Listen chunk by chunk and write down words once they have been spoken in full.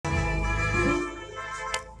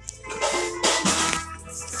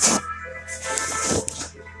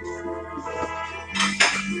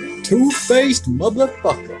Two-faced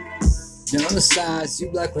motherfucker. Generalize you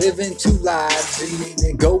like living two lives. You need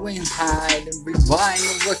to go and hide and rewind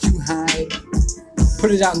on what you hide.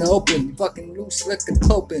 Put it out in the open, you fucking loose like a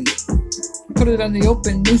coping. Put it on the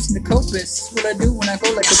open, loose in the coping. This is what I do when I go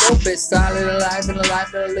like a dopest. I live a life and a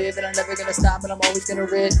life that I live, and I'm never gonna stop, and I'm always gonna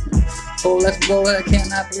rid. Oh, let's go, I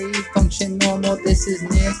cannot breathe. Function normal, this is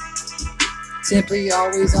Nick. Simply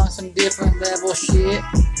always on some different level shit.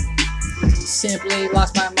 Simply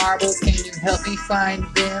lost my marbles, can you help me find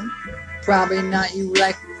them? Probably not, you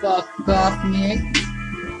like fuck off, Nick.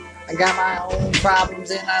 I got my own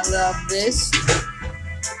problems and I love this.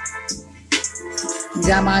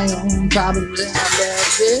 Got my own problems and I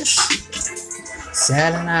love this.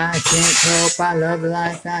 Sad and I can't cope, I love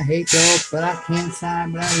life, I hate dope, but I can't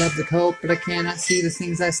sign, but I love the cope, but I cannot see the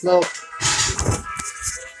things I slope.